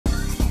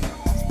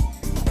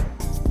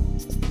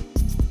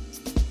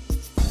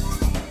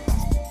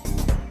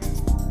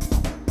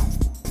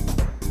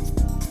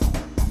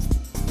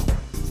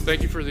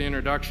thank you for the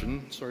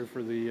introduction. Sorry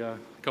for the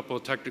couple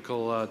of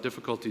technical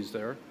difficulties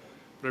there.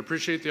 But I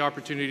appreciate the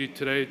opportunity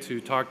today to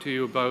talk to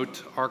you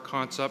about our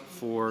concept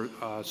for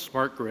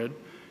smart grid.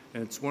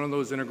 And it's one of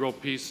those integral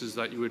pieces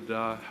that you would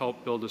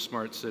help build a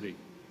smart city.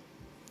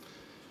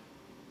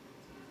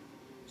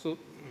 So,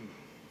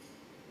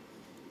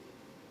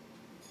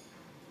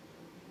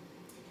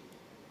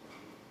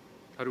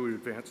 how do we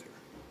advance here?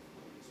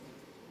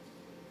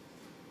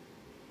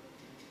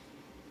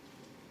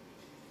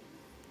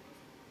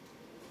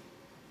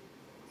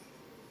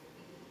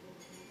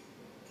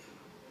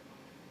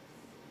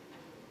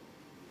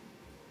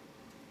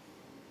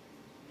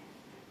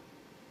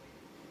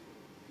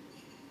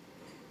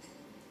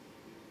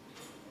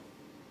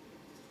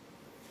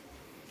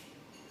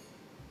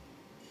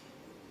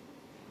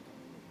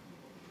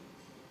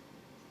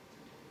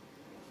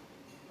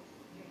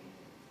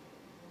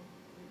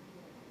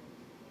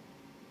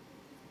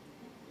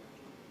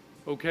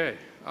 Okay,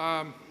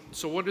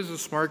 so what is a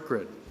smart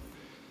grid?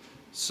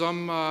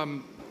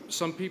 Some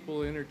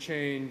people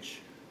interchange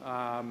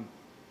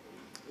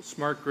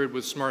smart grid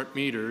with smart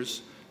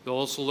meters. They'll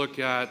also look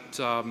at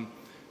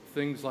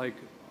things like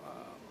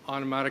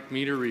automatic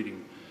meter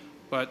reading.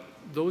 But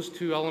those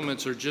two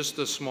elements are just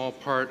a small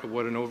part of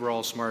what an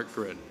overall smart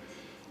grid.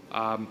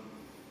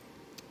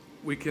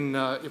 We can,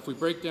 if we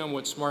break down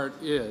what smart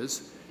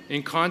is,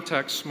 in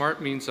context,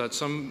 smart means that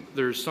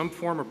there's some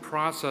form of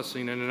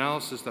processing and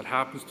analysis that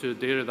happens to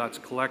the data that's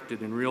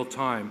collected in real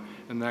time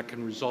and that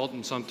can result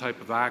in some type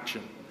of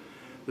action.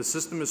 The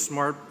system is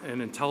smart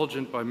and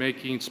intelligent by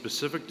making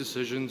specific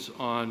decisions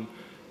on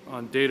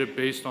data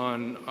based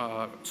on,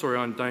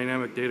 on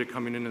dynamic data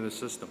coming into the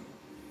system.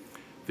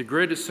 The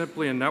grid is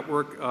simply a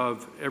network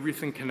of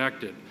everything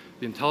connected.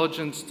 The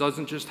intelligence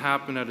doesn't just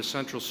happen at a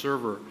central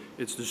server.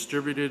 It's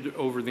distributed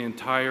over the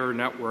entire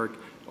network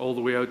all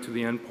the way out to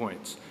the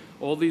endpoints.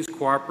 All these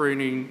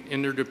cooperating,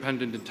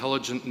 interdependent,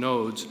 intelligent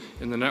nodes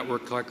in the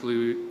network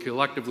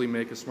collectively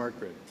make a smart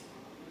grid.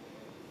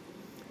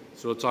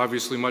 So it's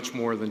obviously much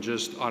more than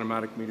just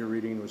automatic meter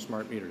reading with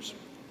smart meters.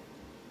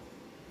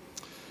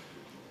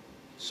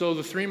 So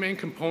the three main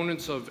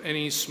components of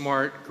any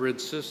smart grid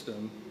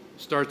system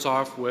starts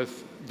off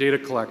with data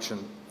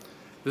collection.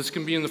 This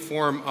can be in the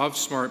form of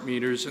smart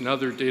meters and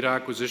other data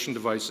acquisition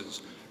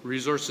devices.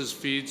 Resource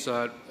feeds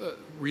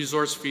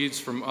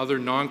from other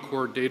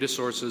non-core data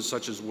sources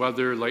such as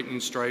weather, lightning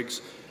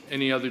strikes,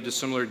 any other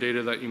dissimilar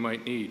data that you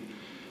might need.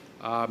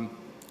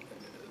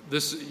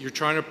 You're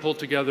trying to pull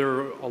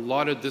together a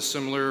lot of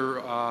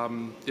dissimilar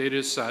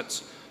data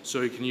sets so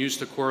you can use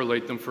to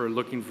correlate them for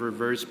looking for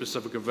very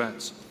specific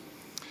events.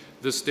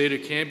 This data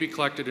can be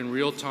collected in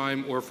real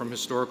time or from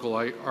historical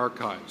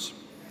archives.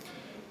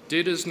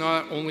 Data is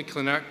not only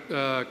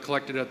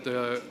collected at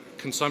the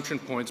consumption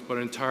points, but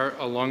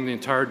along the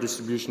entire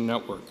distribution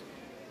network.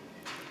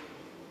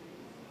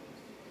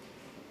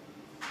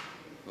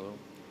 Hello?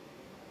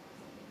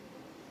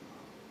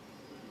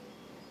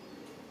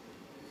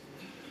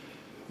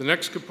 The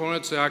next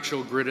component is the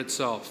actual grid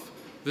itself.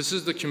 This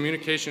is the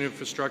communication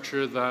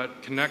infrastructure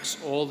that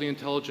connects all the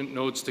intelligent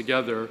nodes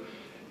together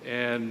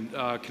and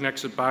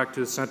connects it back to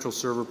the central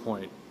server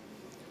point.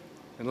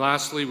 And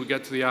lastly, we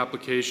get to the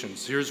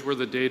applications. Here's where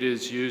the data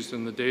is used,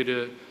 and the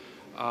data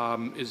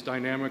is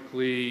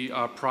dynamically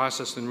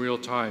processed in real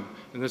time.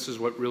 And this is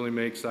what really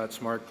makes that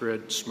smart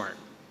grid smart.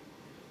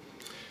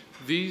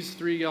 These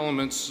three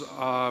elements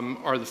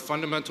are the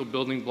fundamental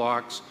building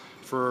blocks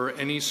for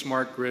any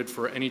smart grid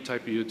for any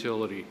type of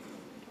utility.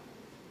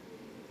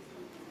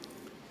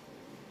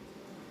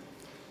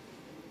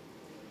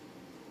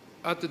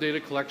 At the data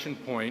collection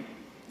point,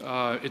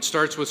 it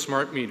starts with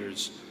smart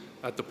meters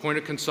at the point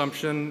of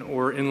consumption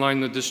or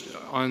inline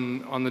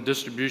on the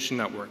distribution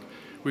network.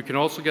 We can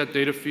also get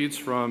data feeds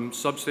from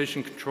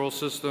substation control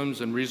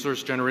systems and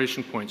resource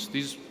generation points.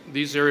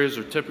 These areas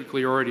are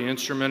typically already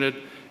instrumented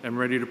and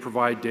ready to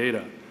provide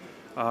data,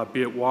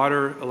 be it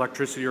water,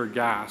 electricity, or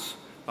gas.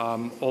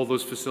 All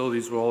those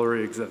facilities will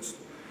already exist.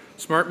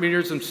 Smart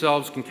meters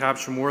themselves can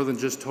capture more than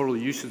just total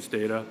usage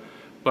data,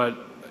 but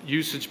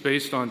usage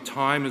based on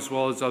time as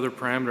well as other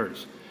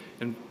parameters.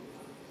 And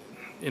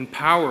in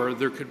power,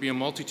 there could be a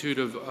multitude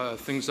of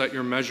things that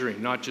you're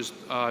measuring, not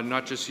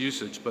just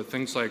usage, but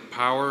things like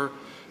power,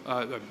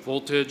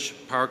 voltage,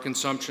 power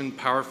consumption,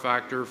 power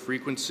factor,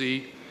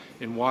 frequency.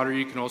 In water,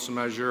 you can also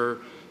measure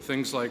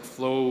things like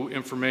flow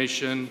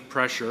information,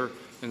 pressure,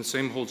 and the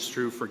same holds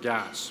true for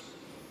gas.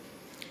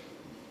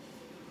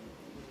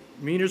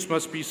 Meters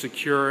must be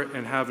secure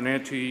and have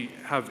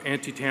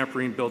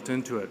anti-tampering built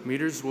into it.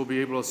 Meters will be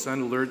able to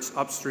send alerts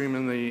upstream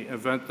in the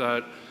event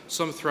that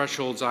some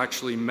thresholds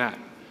actually met,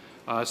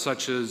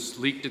 such as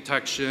leak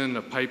detection,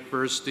 a pipe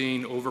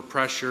bursting,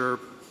 overpressure,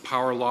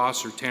 power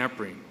loss, or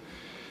tampering.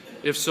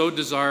 If so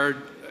desired,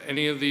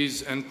 any of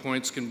these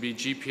endpoints can be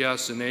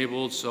GPS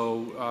enabled,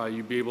 so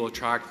you'd be able to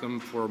track them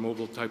for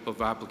mobile type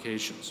of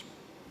applications.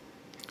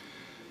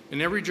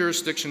 In every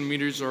jurisdiction,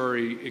 meters are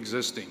already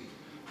existing.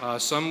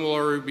 Some will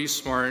already be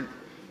smart.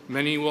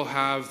 Many will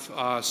have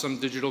some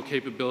digital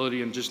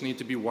capability and just need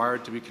to be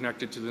wired to be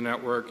connected to the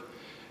network.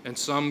 and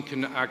some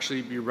can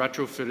actually be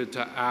retrofitted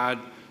to add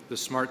the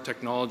smart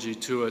technology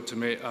to it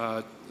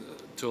to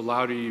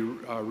allow you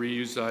to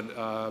reuse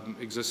that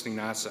existing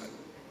asset.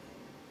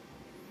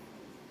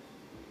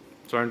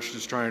 So I'm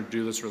just trying to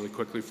do this really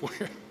quickly for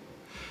you.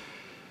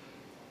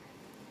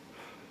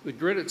 The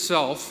grid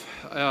itself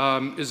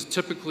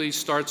typically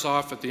starts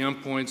off at the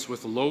endpoints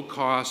with a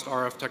low-cost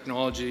RF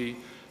technology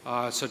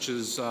such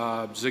as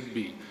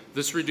Zigbee.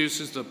 This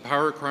reduces the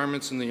power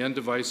requirements in the end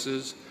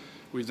devices.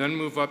 We then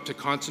move up to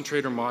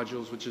concentrator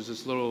modules, which is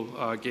this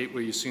little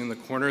gateway you see in the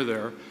corner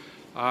there.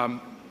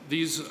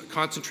 These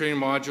concentrator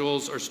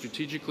modules are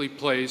strategically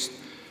placed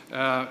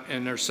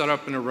and are set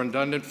up in a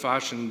redundant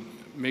fashion,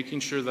 making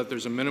sure that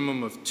there's a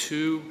minimum of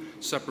 2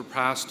 separate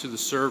paths to the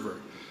server.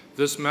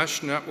 This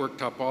mesh network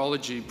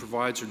topology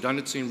provides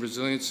redundancy and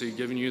resiliency,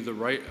 giving you the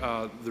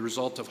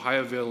result of high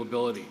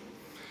availability.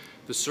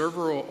 The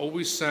server will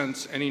always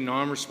sense any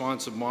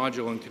non-responsive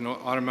module and can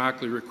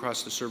automatically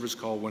request a service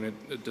call when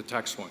it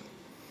detects one.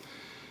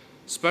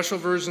 Special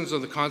versions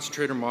of the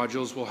concentrator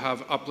modules will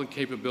have uplink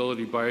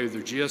capability by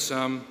either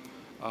GSM,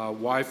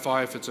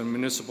 Wi-Fi if it's a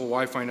municipal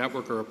Wi-Fi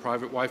network or a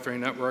private Wi-Fi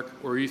network,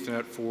 or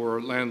Ethernet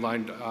for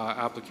landline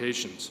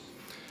applications.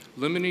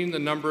 Limiting the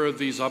number of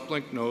these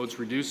uplink nodes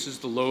reduces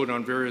the load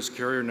on various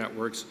carrier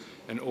networks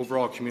and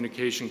overall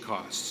communication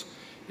costs.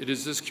 It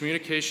is this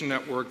communication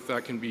network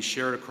that can be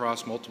shared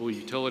across multiple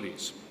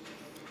utilities.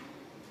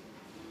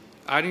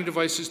 Adding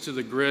devices to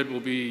the grid will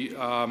be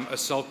a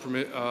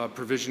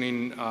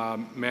self-provisioning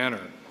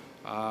manner.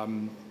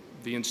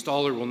 The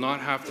installer will not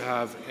have to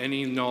have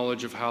any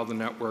knowledge of how the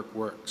network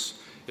works.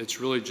 It's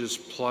really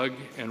just plug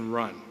and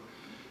run.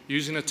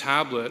 Using a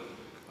tablet,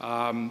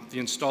 the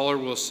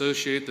installer will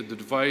associate the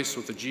device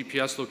with the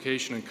GPS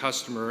location and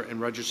customer and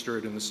register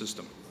it in the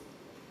system.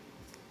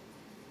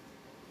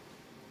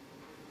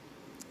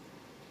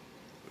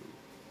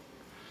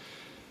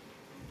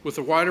 With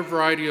a wider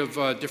variety of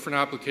different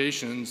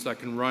applications that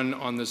can run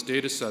on this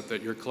data set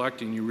that you're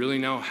collecting, you really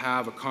now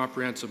have a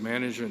comprehensive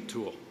management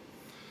tool.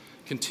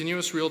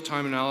 Continuous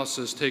real-time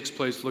analysis takes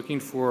place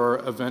looking for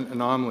event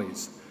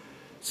anomalies.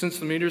 Since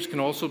the meters can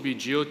also be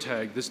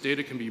geotagged, this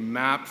data can be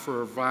mapped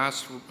for a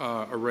vast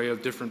array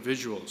of different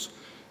visuals.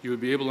 You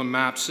would be able to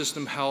map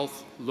system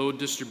health, load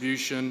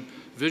distribution,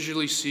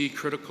 visually see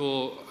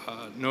critical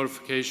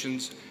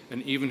notifications,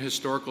 and even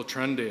historical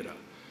trend data.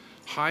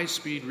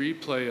 High-speed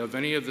replay of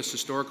any of this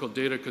historical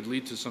data could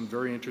lead to some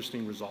very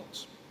interesting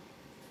results.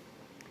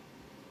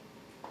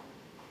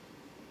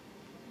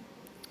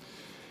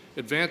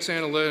 Advanced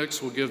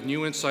analytics will give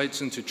new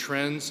insights into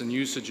trends and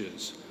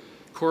usages,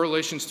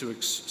 correlations to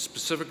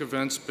specific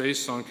events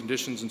based on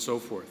conditions and so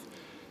forth.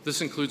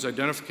 This includes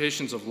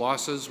identifications of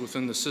losses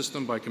within the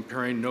system by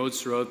comparing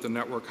nodes throughout the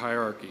network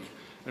hierarchy.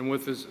 And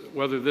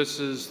whether this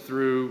is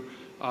through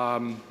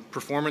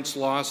performance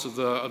loss of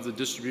the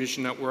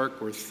distribution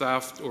network or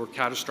theft or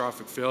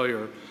catastrophic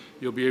failure,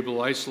 you'll be able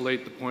to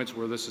isolate the points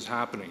where this is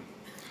happening.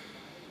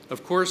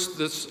 Of course,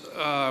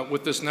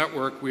 with this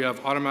network, we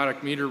have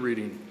automatic meter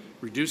reading,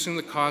 reducing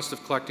the cost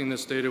of collecting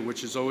this data,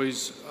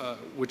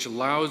 which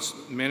allows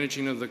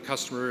managing of the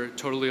customer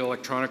totally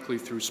electronically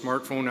through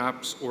smartphone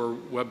apps or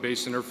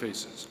web-based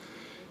interfaces.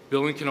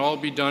 Billing can all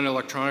be done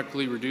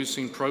electronically,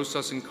 reducing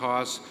processing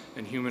costs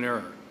and human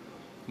error.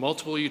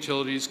 Multiple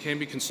utilities can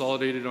be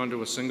consolidated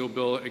onto a single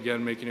bill,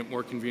 again making it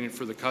more convenient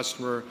for the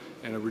customer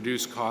and a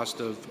reduced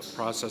cost of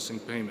processing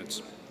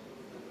payments.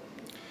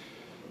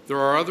 There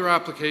are other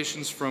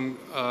applications from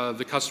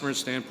the customer's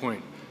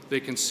standpoint. They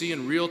can see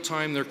in real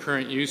time their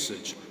current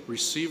usage,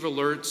 receive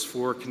alerts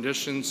for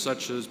conditions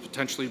such as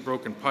potentially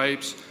broken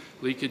pipes,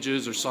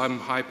 leakages, or some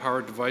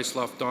high-powered device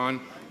left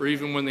on, or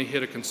even when they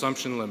hit a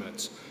consumption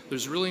limits.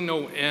 There's really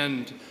no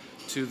end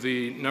to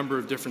the number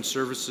of different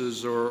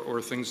services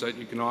or things that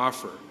you can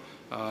offer.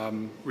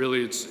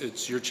 Really,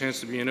 it's your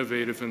chance to be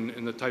innovative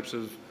in the types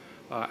of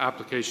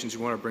applications you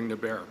want to bring to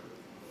bear.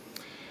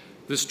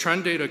 This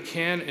trend data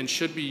can and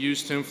should be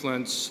used to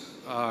influence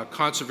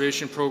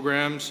conservation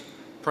programs,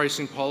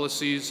 pricing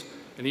policies,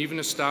 and even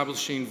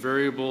establishing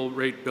variable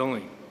rate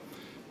billing.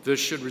 This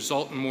should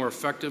result in more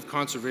effective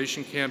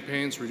conservation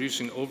campaigns,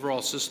 reducing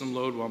overall system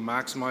load while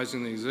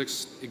maximizing the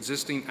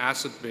existing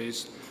asset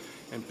base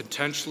and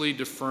potentially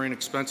deferring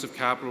expensive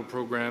capital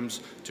programs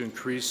to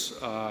increase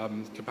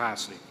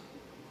capacity.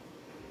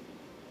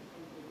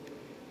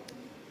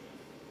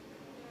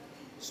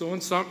 So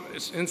in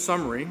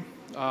summary,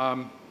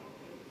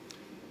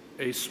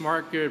 a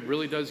smart grid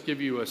really does give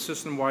you a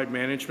system-wide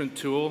management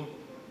tool.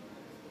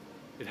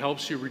 It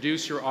helps you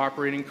reduce your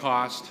operating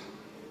cost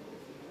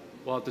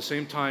while at the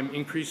same time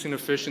increasing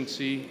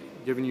efficiency,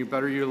 giving you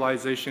better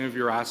utilization of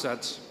your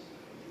assets,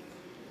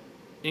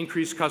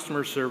 increased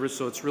customer service,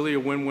 so it's really a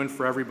win-win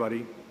for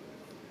everybody,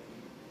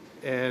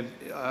 and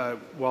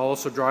while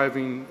also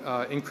driving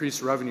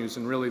increased revenues,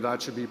 and really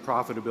that should be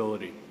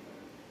profitability.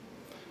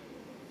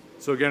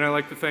 So again, I'd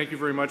like to thank you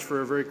very much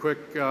for a very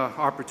quick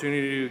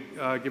opportunity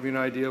to give you an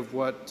idea of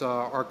what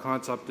our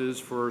concept is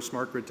for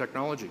smart grid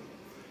technology.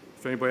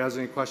 If anybody has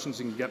any questions,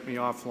 you can get me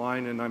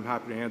offline, and I'm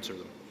happy to answer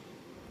them.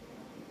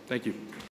 Thank you.